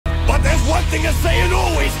But there's one thing a Saiyan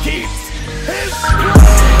always keeps.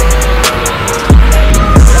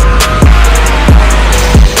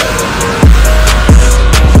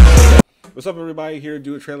 What's up, everybody? Here to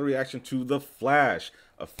do a trailer reaction to The Flash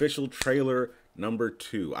official trailer number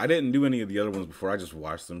 2. I didn't do any of the other ones before. I just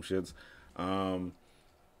watched some shits. But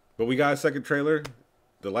we got a second trailer.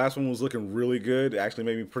 The last one was looking really good. It actually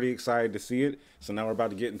made me pretty excited to see it. So now we're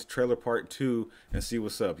about to get into trailer part 2 and see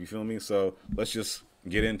what's up. You feel me? So let's just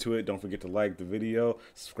get into it. Don't forget to like the video.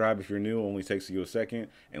 Subscribe if you're new. It only takes you a second.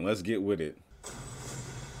 And let's get with it.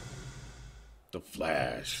 The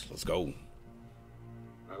Flash. Let's go.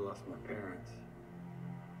 I lost my parents.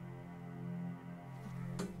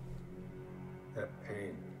 That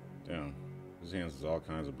pain. Damn. His hands is all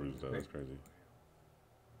kinds of bruised up. That's crazy.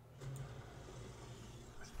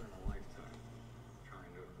 I spent a lifetime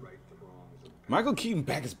trying to right the wrongs of Michael Keaton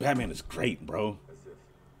back as Batman is great, bro. as if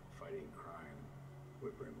fighting crime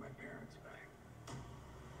would bring my parents back.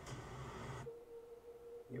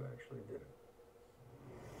 You actually did it.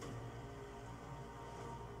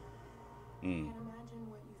 Can't imagine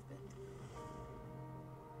what you've been through.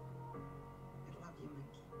 I love you,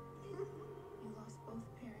 Mickey. You lost both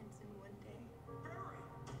parents in one day.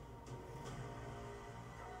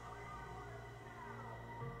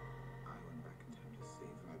 I went back in time to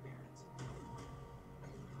save my parents.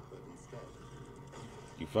 But instead,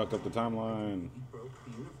 You fucked up the timeline. you broke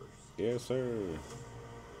the universe. Yes, sir.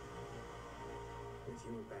 If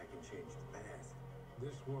you went back and changed the past,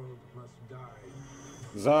 this world must die.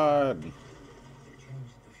 Zod. You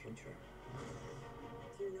changed the future.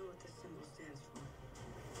 Do you know what this symbol stands for?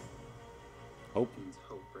 Hope. Means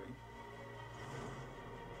hope, right?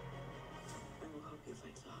 I will help you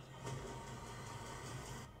fight Zod.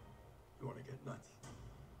 You want to get nuts?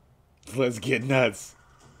 Let's get nuts.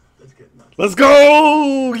 Let's get nuts. Let's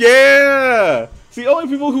go! Yeah! See, only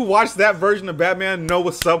people who watch that version of Batman know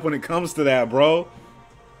what's up when it comes to that, bro.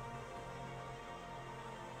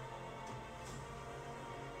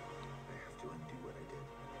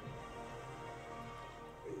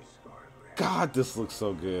 God, this looks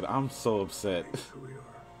so good. I'm so upset. Who we are.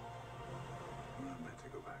 We're not meant to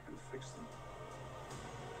go back and fix them.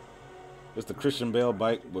 It's the Christian Bale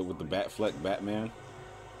bike, but with the Batfleck Batman.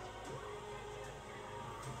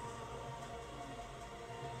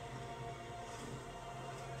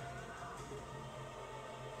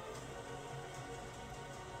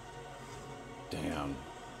 Damn.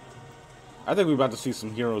 I think we're about to see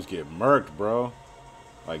some heroes get murked, bro.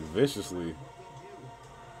 Like, viciously.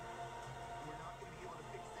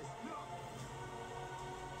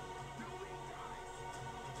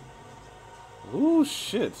 Ooh,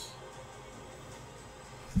 shit.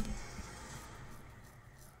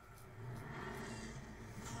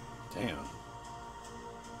 Damn.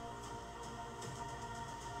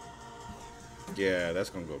 Yeah, that's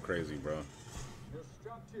gonna go crazy, bro. You're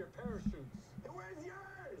strapped to your parachutes. And where's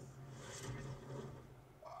yours?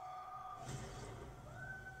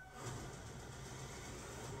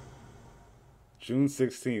 June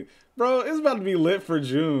 16th. Bro, it's about to be lit for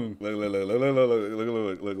June. Look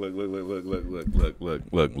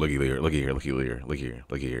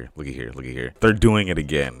here. They're doing it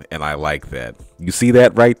again, and I like that. You see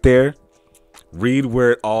that right there? Read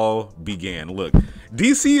where it all began. Look,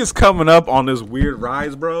 DC is coming up on this weird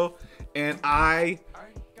rise, bro, and I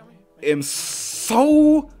am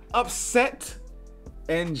so upset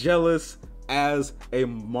and jealous as a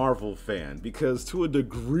Marvel fan, because to a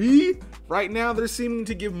degree right now they're seeming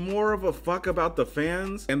to give more of a fuck about the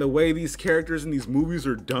fans and the way these characters in these movies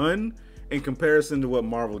are done in comparison to what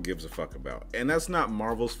Marvel gives a fuck about. And that's not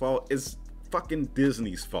Marvel's fault, it's fucking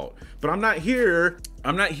Disney's fault. But I'm not here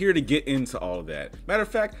to get into all of that. Matter of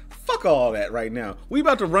fact, fuck all that right now. We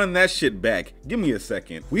about to run that shit back. Give me a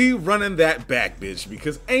second. We running that back, bitch,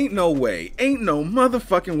 because ain't no way, ain't no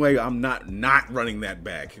motherfucking way I'm not running that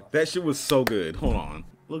back. That shit was so good. Hold on.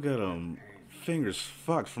 Look at him. Fingers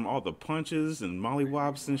fucked from all the punches and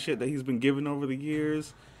mollywops and shit that he's been given over the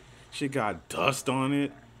years. Shit got dust on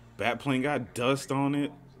it. Batplane got dust on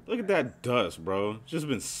it. Look at that dust, bro. Just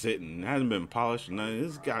been sitting. Hasn't been polished or nothing.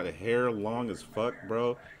 It's got hair long as fuck,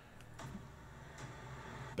 bro.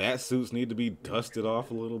 Bat suits need to be dusted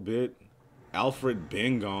off a little bit. Alfred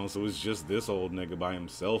been gone, so it's just this old nigga by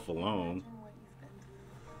himself alone.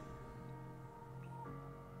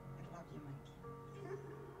 I love you, Mickey.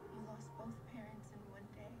 You lost both parents in one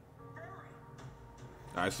day.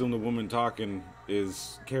 I assume the woman talking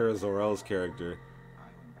is Kara Zor-El's character.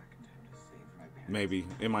 Maybe.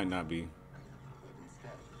 It might not be.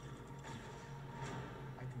 Instead,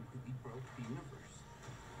 I completely broke the universe.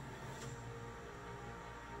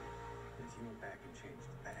 If you went back and changed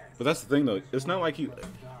the past, But that's the thing, though. It's not like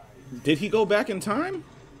did he go back in time?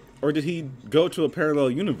 Or did he go to a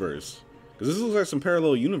parallel universe? Because this looks like some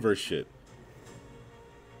parallel universe shit.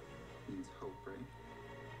 Means hope, right?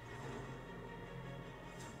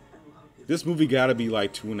 This movie gotta be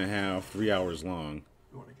like 2.5, 3 hours long.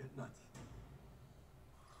 You want to get nuts?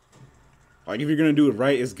 Like, if you're gonna do it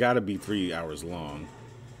right, it's gotta be 3 hours long.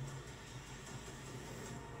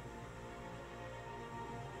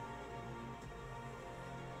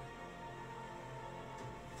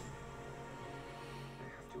 I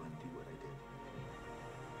have to undo what I did.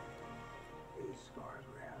 These scars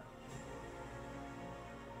we have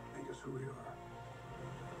make us who we are.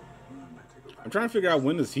 I'm not to go back. I'm trying to figure out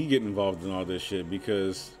when does he get involved in all this shit,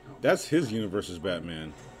 because that's his universe's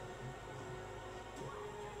Batman.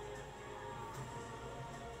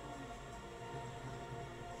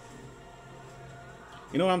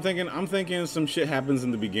 You know what I'm thinking? I'm thinking some shit happens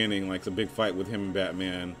in the beginning, like a big fight with him and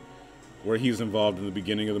Batman, where he's involved in the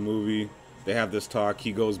beginning of the movie. They have this talk.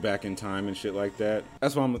 He goes back in time and shit like that.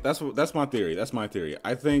 That's my theory. That's my theory.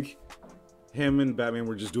 I think him and Batman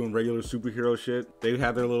were just doing regular superhero shit. They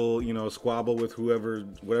had their little, you know, squabble with whatever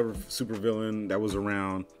supervillain that was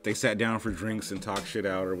around. They sat down for drinks and talked shit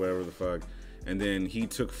out or whatever the fuck. And then he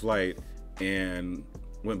took flight and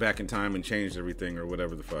went back in time and changed everything or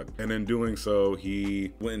whatever the fuck. And in doing so,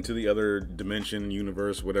 he went into the other dimension,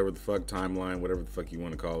 universe, whatever the fuck, timeline, whatever the fuck you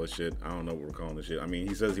want to call this shit. I don't know what we're calling this shit. I mean,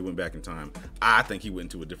 he says he went back in time. I think he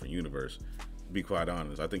went into a different universe, to be quite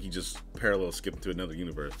honest. I think he just parallel skipped to another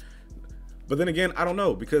universe. But then again, I don't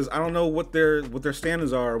know, because I don't know what their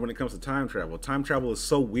standards are when it comes to time travel. Time travel is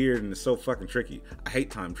so weird and it's so fucking tricky. I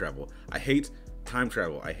hate time travel. I hate time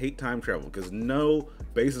travel because no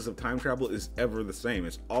basis of time travel is ever the same.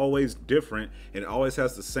 It's always different and it always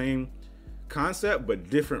has the same concept but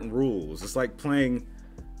different rules. It's like playing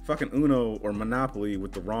fucking Uno or Monopoly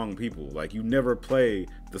with the wrong people. Like, you never play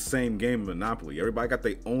the same game of Monopoly. Everybody got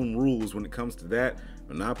their own rules when it comes to that.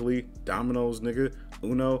 Monopoly, dominoes, nigga,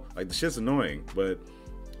 Uno, like, the shit's annoying, but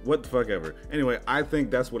what the fuck ever. Anyway, I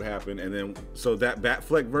think that's what happened. And then, so that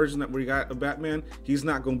Batfleck version that we got of Batman, he's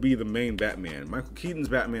not going to be the main Batman. Michael Keaton's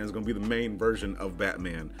Batman is going to be the main version of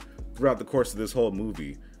Batman throughout the course of this whole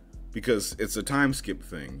movie, because it's a time skip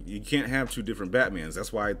thing. You can't have two different Batmans.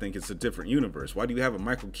 That's why I think it's a different universe. Why do you have a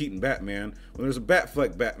Michael Keaton Batman when there's a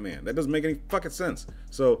Batfleck Batman? That doesn't make any fucking sense.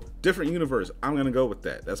 So, different universe. I'm going to go with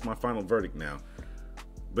that. That's my final verdict now.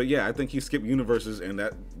 But yeah, I think he skipped universes, and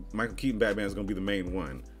that Michael Keaton Batman is going to be the main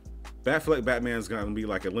one. Batfleck Batman is going to be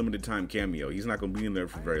like a limited time cameo. He's not going to be in there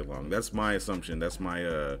for very long. That's my assumption. That's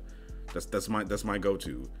my that's my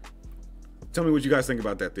go-to. Tell me what you guys think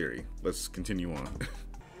about that theory. Let's continue on.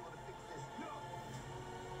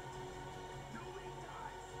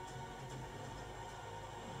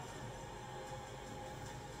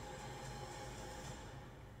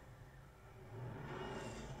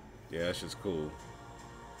 Yeah, that shit's cool.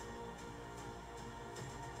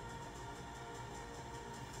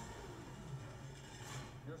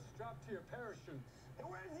 You're strapped to your parachutes.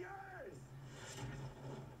 Where's yours?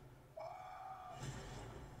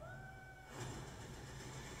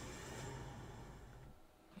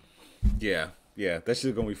 Yeah, that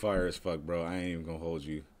shit's gonna be fire as fuck, bro. I ain't even gonna hold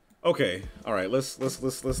you. Okay, all right, let's get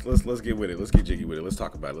with it. Let's get jiggy with it. Let's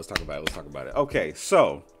talk about it. Okay,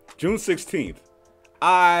 so June 16th.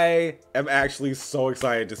 I am actually so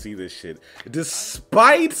excited to see this shit.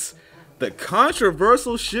 Despite the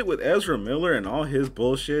controversial shit with Ezra Miller and all his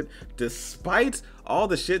bullshit, despite all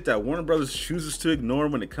the shit that Warner Brothers chooses to ignore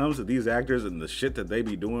when it comes to these actors and the shit that they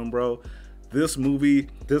be doing, bro, this movie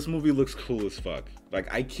looks cool as fuck.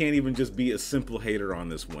 Like, I can't even just be a simple hater on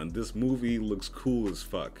this one. This movie looks cool as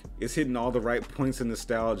fuck. It's hitting all the right points in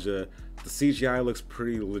nostalgia. The CGI looks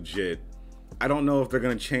pretty legit. I don't know if they're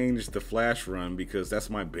gonna change the Flash run, because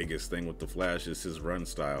that's my biggest thing with the Flash is his run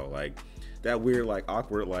style. Like, that weird, like,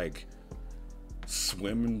 awkward, like,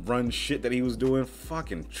 swim and run shit that he was doing,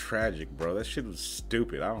 fucking tragic, bro. That shit was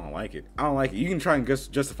stupid. I don't like it. You can try and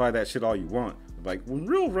justify that shit all you want. Like, when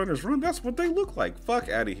real runners run, that's what they look like. Fuck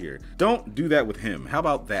out of here. Don't do that with him. How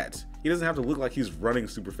about that? He doesn't have to look like he's running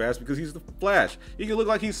super fast because he's the Flash. He can look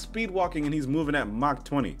like he's speed walking and he's moving at Mach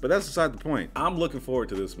 20. But that's beside the point. I'm looking forward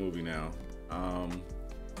to this movie now.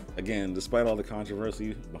 Again, despite all the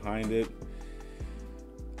controversy behind it,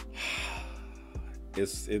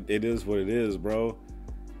 it is what it is, bro.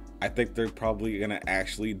 I think they're probably gonna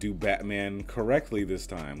actually do Batman correctly this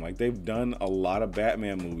time. Like, they've done a lot of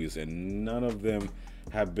Batman movies and none of them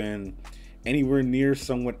have been anywhere near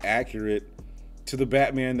somewhat accurate to the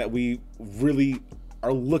Batman that we really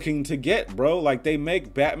are looking to get, bro. Like, they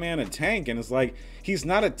make Batman a tank and it's like, he's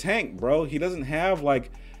not a tank, bro. He doesn't have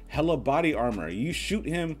like hella body armor. You shoot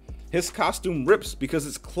him, his costume rips because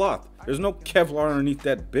it's cloth. There's no Kevlar underneath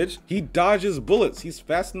that bitch. He dodges bullets. He's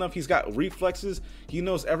fast enough. He's got reflexes. He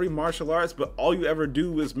knows every martial arts, but all you ever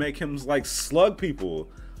do is make him like slug people.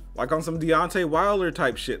 Like on some Deontay Wilder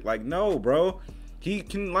type shit. Like, no, bro. He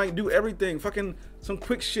can like do everything. Fucking some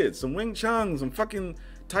quick shit, some Wing Chun, some fucking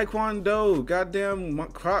Taekwondo, goddamn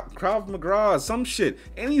Krav Maga, some shit.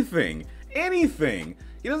 Anything. Anything.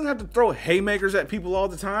 He doesn't have to throw haymakers at people all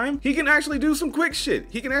the time. He can actually do some quick shit.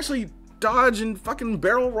 He can actually dodge and fucking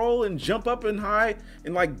barrel roll and jump up and high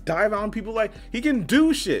and like dive on people. Like, he can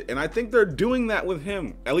do shit. And I think they're doing that with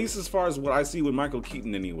him, at least as far as what I see with Michael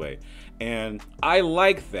Keaton anyway. And I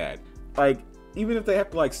like that. Like, even if they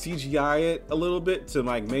have to like CGI it a little bit to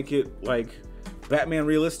like make it like Batman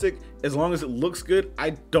realistic, as long as it looks good,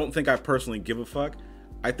 I don't think I personally give a fuck.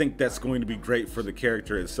 I think that's going to be great for the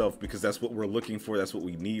character itself, because that's what we're looking for. That's what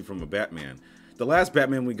we need from a Batman. The last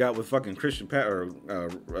Batman we got with fucking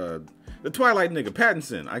the Twilight nigga,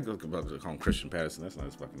 Pattinson. I go about to call him Christian Pattinson. That's not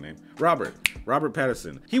his fucking name. Robert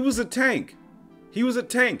Pattinson. He was a tank. He was a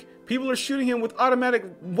tank. People are shooting him with automatic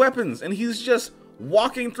weapons, and he's just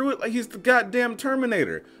walking through it like he's the goddamn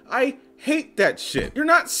Terminator. I hate that shit. You're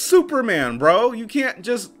not Superman, bro. You can't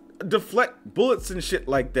just deflect bullets and shit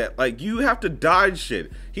like that. Like, you have to dodge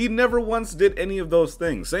shit. He never once did any of those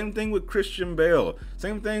things. Same thing with Christian Bale.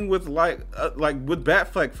 Same thing with like with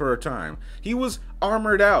Batfleck for a time. He was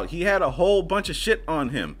armored out. He had a whole bunch of shit on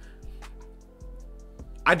him.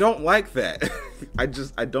 I don't like that. I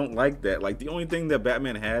don't like that. Like, the only thing that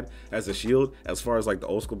Batman had as a shield, as far as like the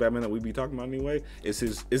old school Batman that we be talking about anyway, is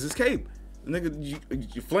his cape.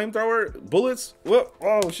 Nigga, you flamethrower, bullets. Whoa,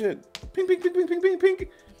 oh shit. Ping, ping, ping, ping, ping, ping, ping.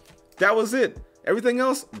 That was it. Everything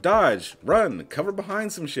else, dodge, run, cover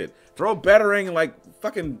behind some shit, throw a batarang and like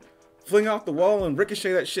fucking fling off the wall and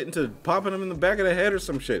ricochet that shit into popping him in the back of the head or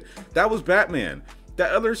some shit. That was Batman.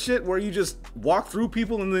 That other shit where you just walk through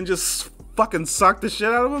people and then just fucking sock the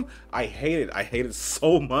shit out of them, I hate it. I hate it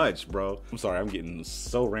so much, bro. I'm sorry, I'm getting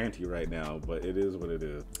so ranty right now, but it is what it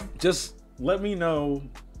is. Just let me know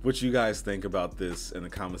what you guys think about this in the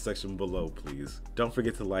comment section below, please. Don't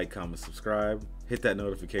forget to like, comment, subscribe. Hit that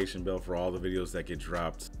notification bell for all the videos that get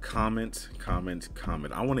dropped. Comment.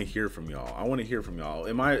 I want to hear from y'all. I want to hear from y'all.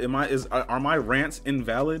 Are my rants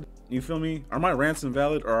invalid? You feel me? Are my rants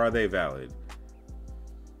invalid, or are they valid?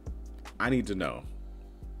 I need to know.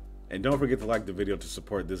 And don't forget to like the video to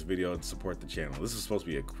support this video and support the channel. This is supposed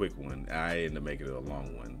to be a quick one. I ended up making it a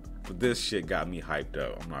long one. But this shit got me hyped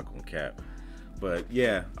up. I'm not gonna cap. But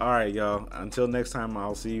yeah, all right, y'all. Until next time,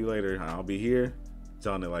 I'll see you later. I'll be here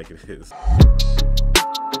telling it like it is.